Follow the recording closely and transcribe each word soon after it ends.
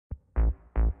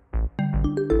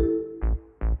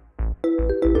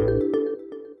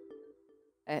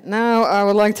Okay, now I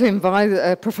would like to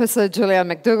invite Professor Julian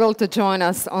McDougall to join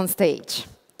us on stage.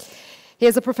 He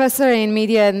is a professor in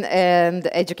media and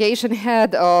education,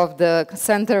 head of the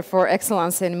Center for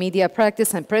Excellence in Media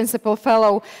Practice and principal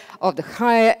fellow of the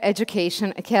Higher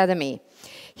Education Academy.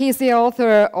 He is the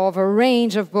author of a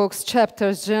range of books,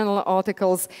 chapters, journal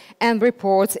articles, and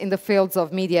reports in the fields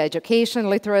of media education,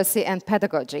 literacy, and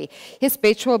pedagogy. His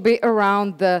speech will be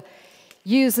around the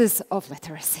uses of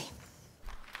literacy.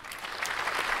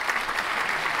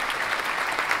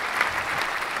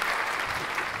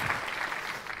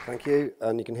 Thank you,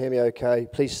 and you can hear me okay.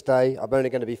 Please stay. I'm only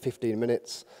going to be 15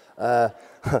 minutes. I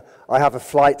have a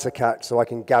flight to catch, so I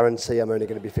can guarantee I'm only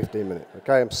going to be 15 minutes.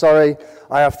 Okay, I'm sorry.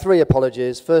 I have 3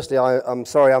 apologies. Firstly, I'm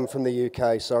sorry I'm from the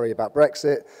UK. Sorry about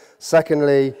Brexit.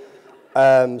 Secondly,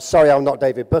 sorry I'm not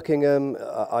David Buckingham.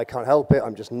 I can't help it.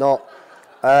 I'm just not.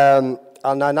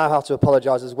 And I now have to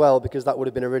apologise as well, because that would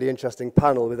have been a really interesting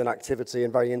panel with an activity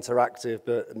and very interactive,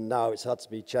 but now it's had to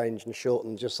be changed and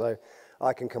shortened just so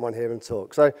I can come on here and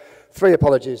talk. So 3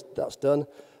 apologies, that's done.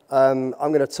 I'm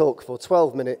going to talk for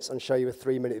 12 minutes and show you a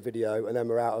 3-minute video, and then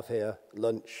we're out of here,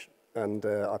 lunch, and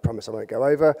I promise I won't go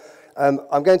over.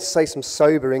 I'm going to say some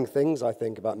sobering things, I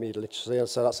think, about media literacy,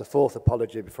 so that's a 4th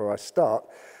apology before I start.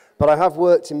 But I have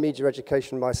worked in media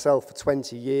education myself for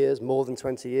 20 years, more than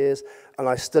 20 years, and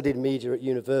I studied media at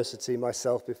university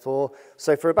myself before.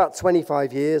 So for about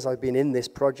 25 years, I've been in this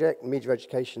project, media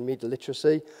education, media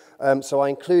literacy. So I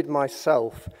include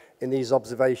myself in these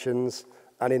observations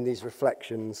and in these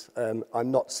reflections.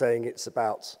 I'm not saying it's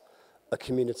about a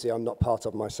community I'm not part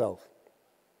of myself.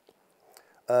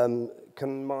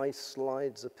 Can my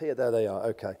slides appear? There they are,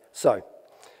 okay. So,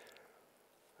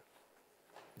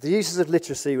 The Uses of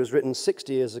Literacy was written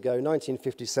 60 years ago,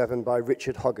 1957, by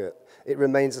Richard Hoggart. It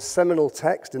remains a seminal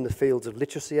text in the fields of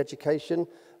literacy education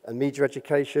and media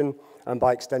education, and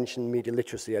by extension, media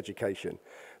literacy education.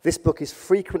 This book is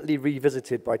frequently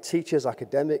revisited by teachers,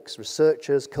 academics,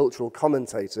 researchers, cultural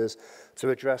commentators to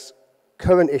address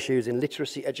current issues in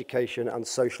literacy education and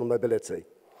social mobility.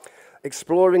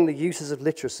 Exploring the uses of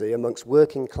literacy amongst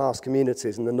working class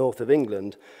communities in the north of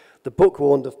England, the book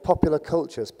warned of popular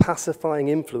culture's pacifying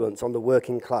influence on the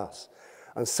working class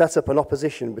and set up an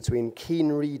opposition between keen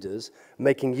readers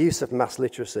making use of mass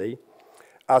literacy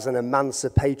as an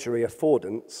emancipatory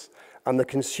affordance and the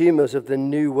consumers of the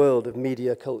new world of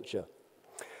media culture.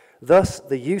 Thus,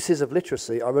 the uses of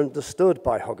literacy are understood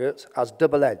by Hoggart as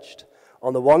double-edged,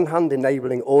 on the one hand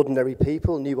enabling ordinary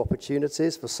people new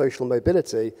opportunities for social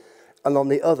mobility, and on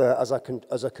the other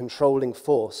as a controlling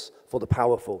force for the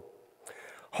powerful.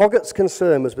 Hoggart's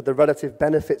concern was with the relative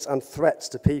benefits and threats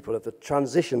to people of the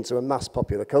transition to a mass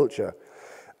popular culture.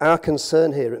 Our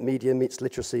concern here at Media Meets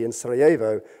Literacy in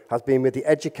Sarajevo has been with the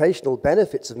educational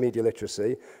benefits of media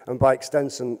literacy and by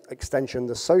extension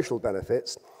the social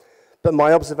benefits. But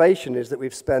my observation is that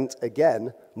we've spent,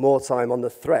 again, more time on the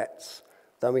threats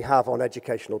than we have on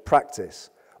educational practice,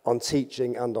 on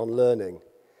teaching and on learning.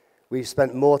 We've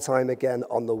spent more time, again,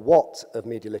 on the what of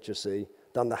media literacy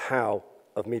than the how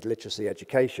of media literacy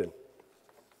education.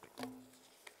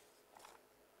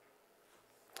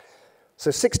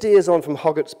 So 60 years on from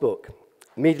Hoggart's book,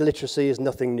 media literacy is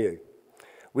nothing new.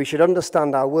 We should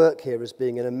understand our work here as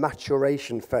being in a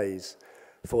maturation phase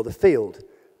for the field,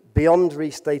 beyond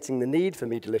restating the need for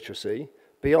media literacy,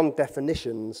 beyond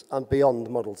definitions and beyond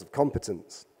models of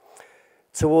competence,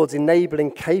 towards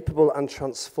enabling capable and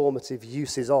transformative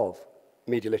uses of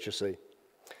media literacy.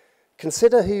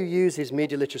 Consider who uses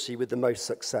media literacy with the most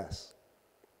success.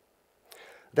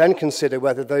 Then consider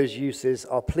whether those uses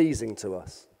are pleasing to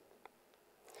us,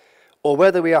 or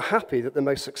whether we are happy that the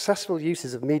most successful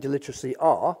uses of media literacy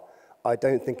are, I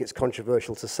don't think it's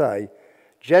controversial to say,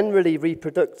 generally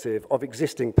reproductive of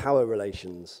existing power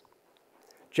relations,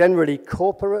 generally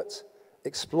corporate,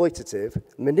 exploitative,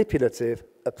 manipulative,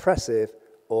 oppressive,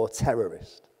 or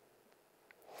terrorist.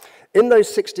 In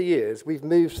those 60 years, we've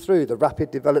moved through the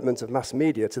rapid development of mass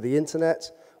media to the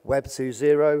internet, Web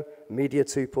 2.0, Media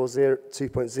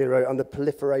 2.0, and the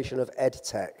proliferation of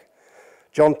EdTech.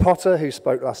 John Potter, who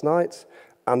spoke last night,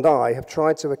 and I have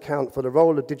tried to account for the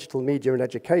role of digital media in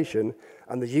education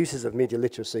and the uses of media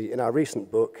literacy in our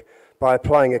recent book by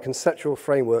applying a conceptual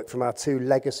framework from our 2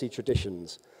 legacy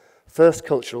traditions, first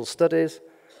cultural studies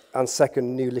and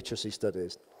second new literacy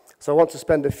studies. So I want to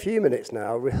spend a few minutes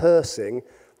now rehearsing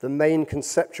the main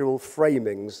conceptual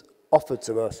framings offered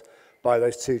to us by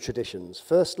those 2 traditions.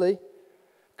 Firstly,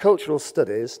 cultural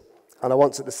studies, and I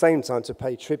want at the same time to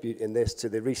pay tribute in this to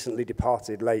the recently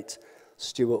departed late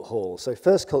Stuart Hall. So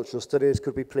first, cultural studies,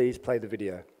 could we please play the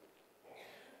video?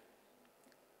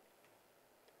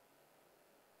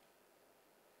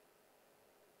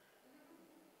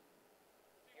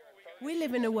 We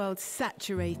live in a world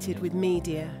saturated with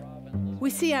media. We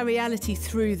see our reality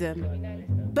through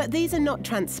them. But these are not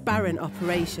transparent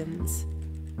operations.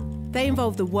 They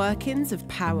involve the workings of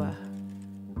power.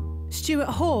 Stuart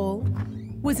Hall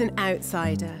was an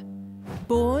outsider,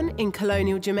 born in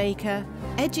colonial Jamaica,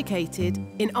 educated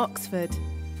in Oxford.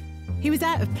 He was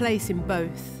out of place in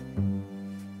both.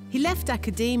 He left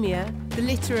academia, the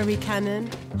literary canon,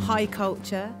 high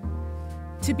culture,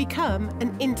 to become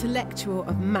an intellectual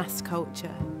of mass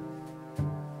culture.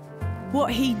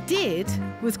 What he did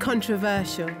was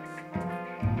controversial.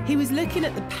 He was looking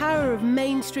at the power of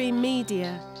mainstream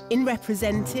media in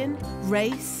representing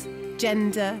race,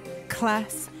 gender,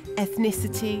 class,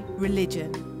 ethnicity,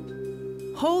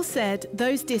 religion. Hall said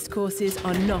those discourses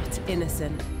are not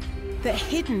innocent, that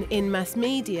hidden in mass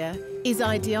media is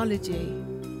ideology.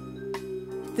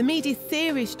 The media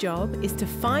theorist's job is to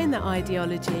find that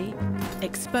ideology,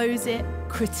 expose it,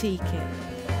 critique it.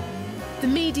 The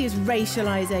media's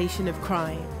racialisation of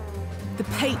crime, the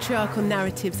patriarchal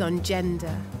narratives on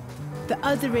gender, the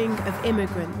othering of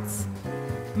immigrants,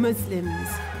 Muslims,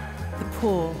 the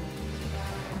poor.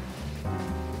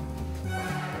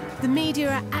 The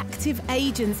media are active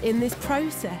agents in this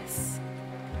process.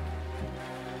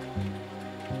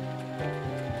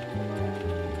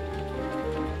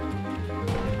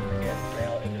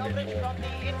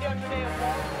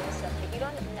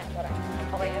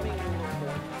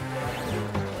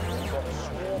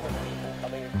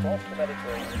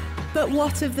 But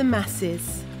what of the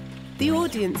masses? The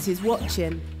audience is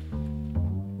watching.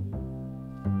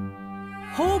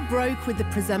 Hall broke with the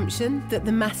presumption that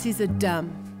the masses are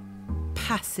dumb,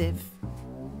 passive.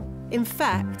 In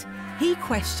fact, he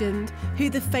questioned who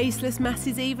the faceless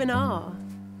masses even are.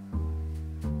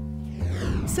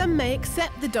 Some may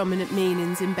accept the dominant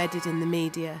meanings embedded in the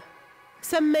media.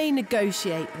 Some may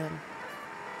negotiate them.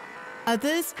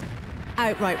 Others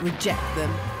outright reject them.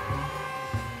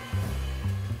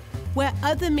 Where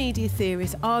other media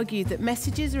theorists argued that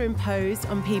messages are imposed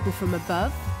on people from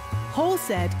above, Hall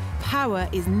said power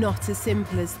is not as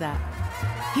simple as that.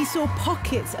 He saw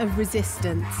pockets of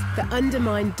resistance that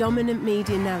undermine dominant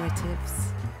media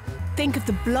narratives. Think of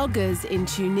the bloggers in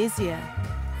Tunisia,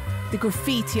 the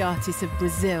graffiti artists of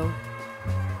Brazil.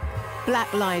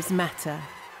 Black Lives Matter.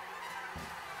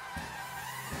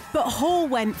 But Hall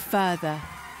went further.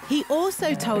 He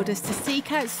also told us to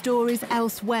seek out stories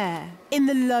elsewhere, in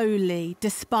the lowly,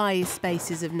 despised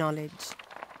spaces of knowledge.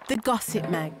 The gossip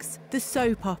mags, the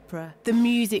soap opera, the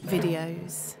music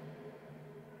videos.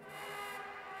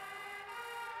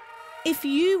 If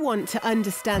you want to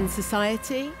understand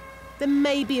society, then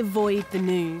maybe avoid the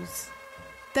news.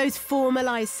 Those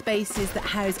formalised spaces that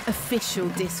house official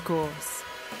discourse.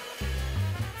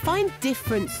 Find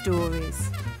different stories,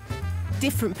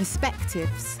 different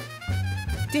perspectives,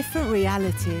 different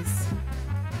realities.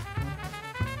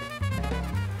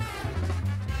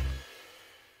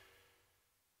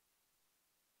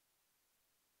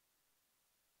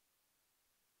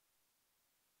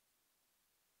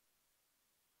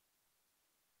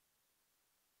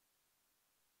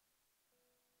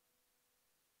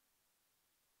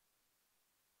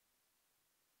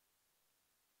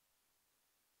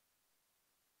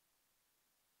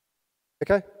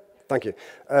 Okay, thank you.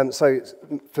 So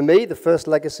for me, the first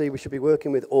legacy we should be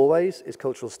working with always is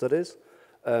cultural studies,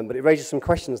 but it raises some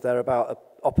questions there about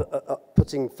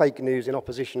putting fake news in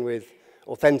opposition with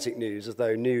authentic news, as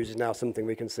though news is now something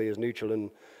we can see as neutral and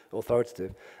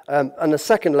authoritative. And the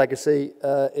second legacy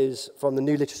is from the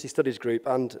New Literacy Studies group,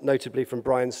 and notably from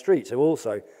Brian Street, who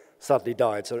also sadly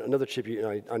died, so another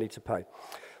tribute I need to pay.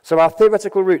 So our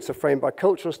theoretical roots are framed by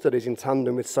cultural studies in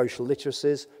tandem with social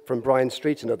literacies from Brian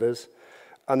Street and others,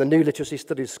 and the New Literacy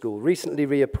Studies School, recently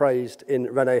reappraised in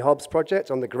René Hobbs'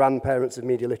 project on the grandparents of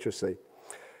media literacy.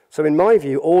 So in my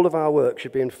view, all of our work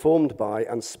should be informed by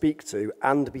and speak to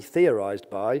and be theorised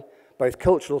by both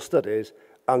cultural studies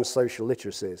and social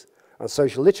literacies. And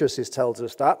social literacies tells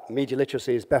us that media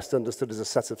literacy is best understood as a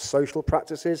set of social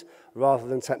practices rather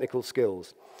than technical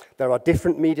skills. There are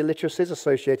different media literacies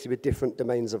associated with different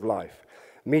domains of life.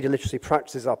 Media literacy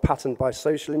practices are patterned by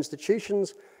social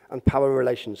institutions and power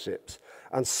relationships.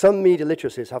 And some media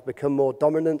literacies have become more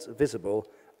dominant, visible,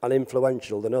 and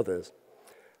influential than others.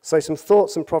 So some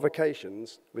thoughts and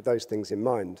provocations with those things in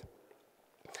mind.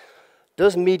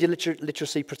 Does media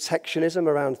literacy protectionism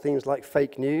around things like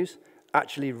fake news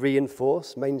actually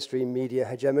reinforce mainstream media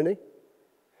hegemony?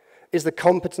 Is the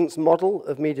competence model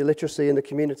of media literacy in the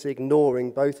community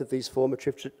ignoring both of these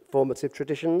formative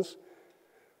traditions?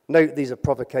 Note these are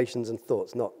provocations and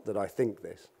thoughts, not that I think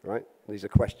this, right? These are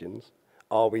questions.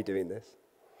 Are we doing this?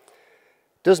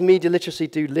 Does media literacy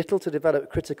do little to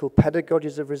develop critical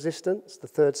pedagogies of resistance, the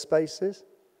third spaces?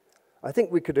 I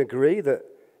think we could agree that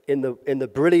in the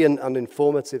brilliant and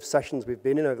informative sessions we've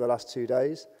been in over the last 2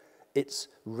 days, it's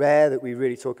rare that we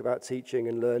really talk about teaching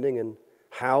and learning and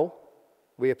how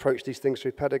we approach these things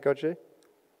through pedagogy.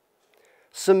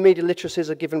 Some media literacies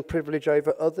are given privilege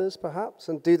over others, perhaps,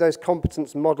 and do those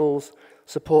competence models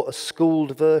support a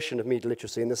schooled version of media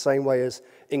literacy in the same way as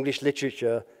English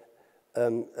literature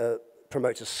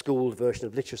promotes a schooled version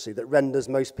of literacy that renders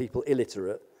most people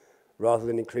illiterate rather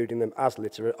than including them as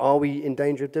literate? Are we in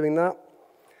danger of doing that?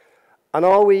 And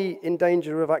are we in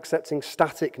danger of accepting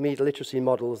static media literacy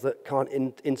models that can't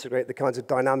integrate the kinds of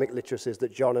dynamic literacies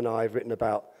that John and I have written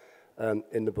about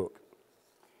in the book?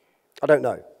 I don't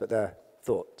know, but they're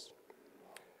thoughts.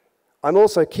 I'm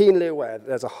also keenly aware that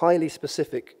there's a highly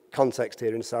specific context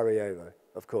here in Sarajevo,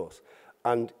 of course.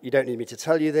 And you don't need me to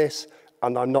tell you this,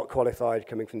 and I'm not qualified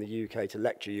coming from the UK to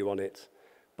lecture you on it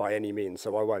by any means,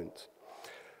 so I won't.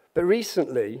 But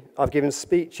recently, I've given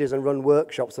speeches and run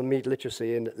workshops on media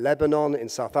literacy in Lebanon, in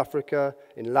South Africa,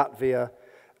 in Latvia,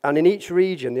 and in each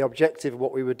region, the objective of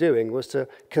what we were doing was to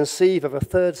conceive of a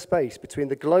third space between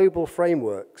the global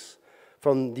frameworks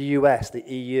from the US, the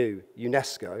EU,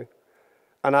 UNESCO,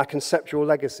 and our conceptual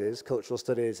legacies, cultural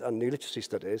studies and new literacy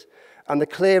studies, and the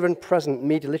clear and present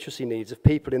media literacy needs of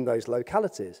people in those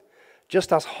localities.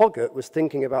 Just as Hoggart was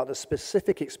thinking about the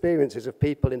specific experiences of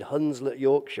people in Hunslet,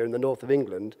 Yorkshire, in the north of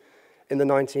England in the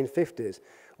 1950s.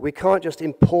 We can't just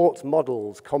import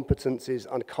models, competencies,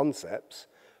 and concepts,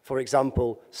 for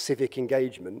example, civic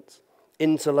engagement,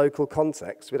 into local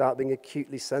contexts without being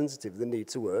acutely sensitive to the need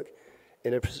to work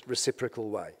in a reciprocal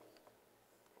way.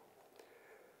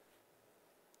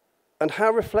 And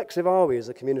how reflexive are we as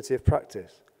a community of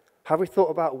practice? Have we thought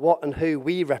about what and who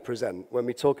we represent when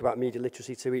we talk about media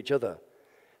literacy to each other?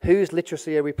 Whose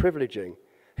literacy are we privileging?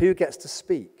 Who gets to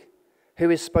speak? Who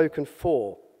is spoken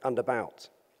for and about?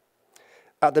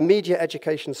 At the Media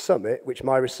Education Summit, which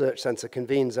my research centre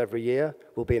convenes every year,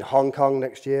 we'll be in Hong Kong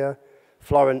next year,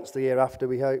 Florence the year after,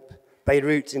 we hope,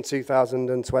 Beirut in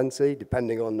 2020,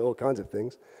 depending on all kinds of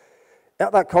things.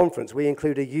 At that conference, we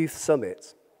include a youth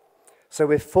summit. So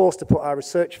we're forced to put our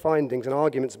research findings and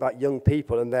arguments about young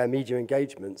people and their media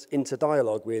engagements into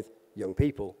dialogue with young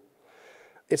people.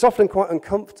 It's often quite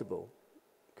uncomfortable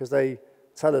because they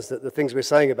tell us that the things we're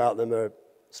saying about them are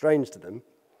strange to them,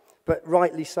 but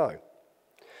rightly so.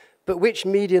 But which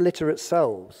media literate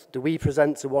selves do we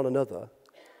present to one another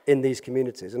in these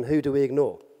communities, and who do we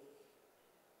ignore?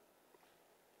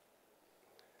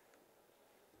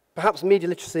 Perhaps media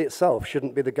literacy itself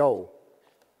shouldn't be the goal.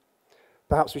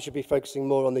 Perhaps we should be focusing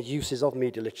more on the uses of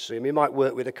media literacy, and we might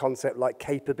work with a concept like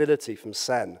capability from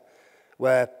Sen,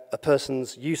 where a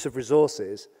person's use of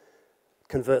resources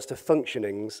converts to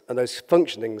functionings, and those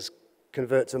functionings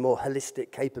convert to more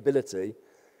holistic capability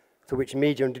for which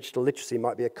media and digital literacy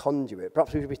might be a conduit.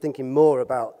 Perhaps we should be thinking more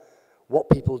about what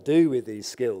people do with these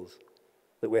skills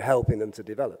that we're helping them to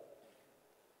develop.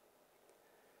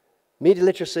 Media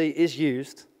literacy is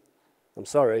used, I'm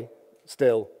sorry,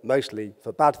 still mostly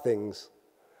for bad things,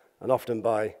 and often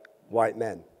by white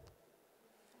men.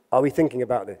 Are we thinking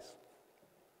about this?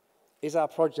 Is our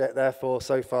project, therefore,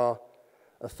 so far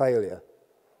a failure?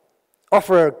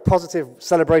 Offer a positive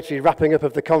celebratory wrapping up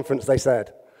of the conference, they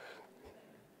said.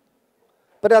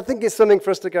 But I think it's something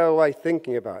for us to go away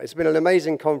thinking about. It's been an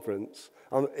amazing conference.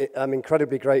 I'm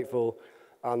incredibly grateful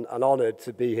and honoured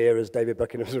to be here as David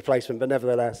Buckingham's replacement, but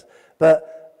nevertheless.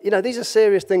 But, you know, these are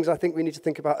serious things I think we need to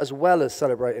think about as well as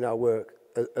celebrating our work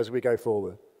as we go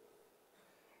forward.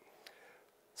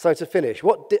 So to finish,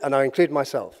 and I include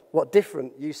myself, what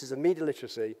different uses of media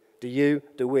literacy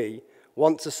do we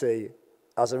want to see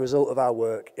as a result of our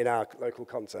work in our local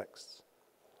contexts?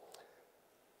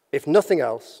 If nothing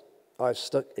else, I've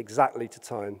stuck exactly to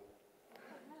time.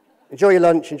 Enjoy your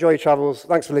lunch, enjoy your travels.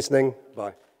 Thanks for listening.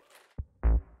 Bye.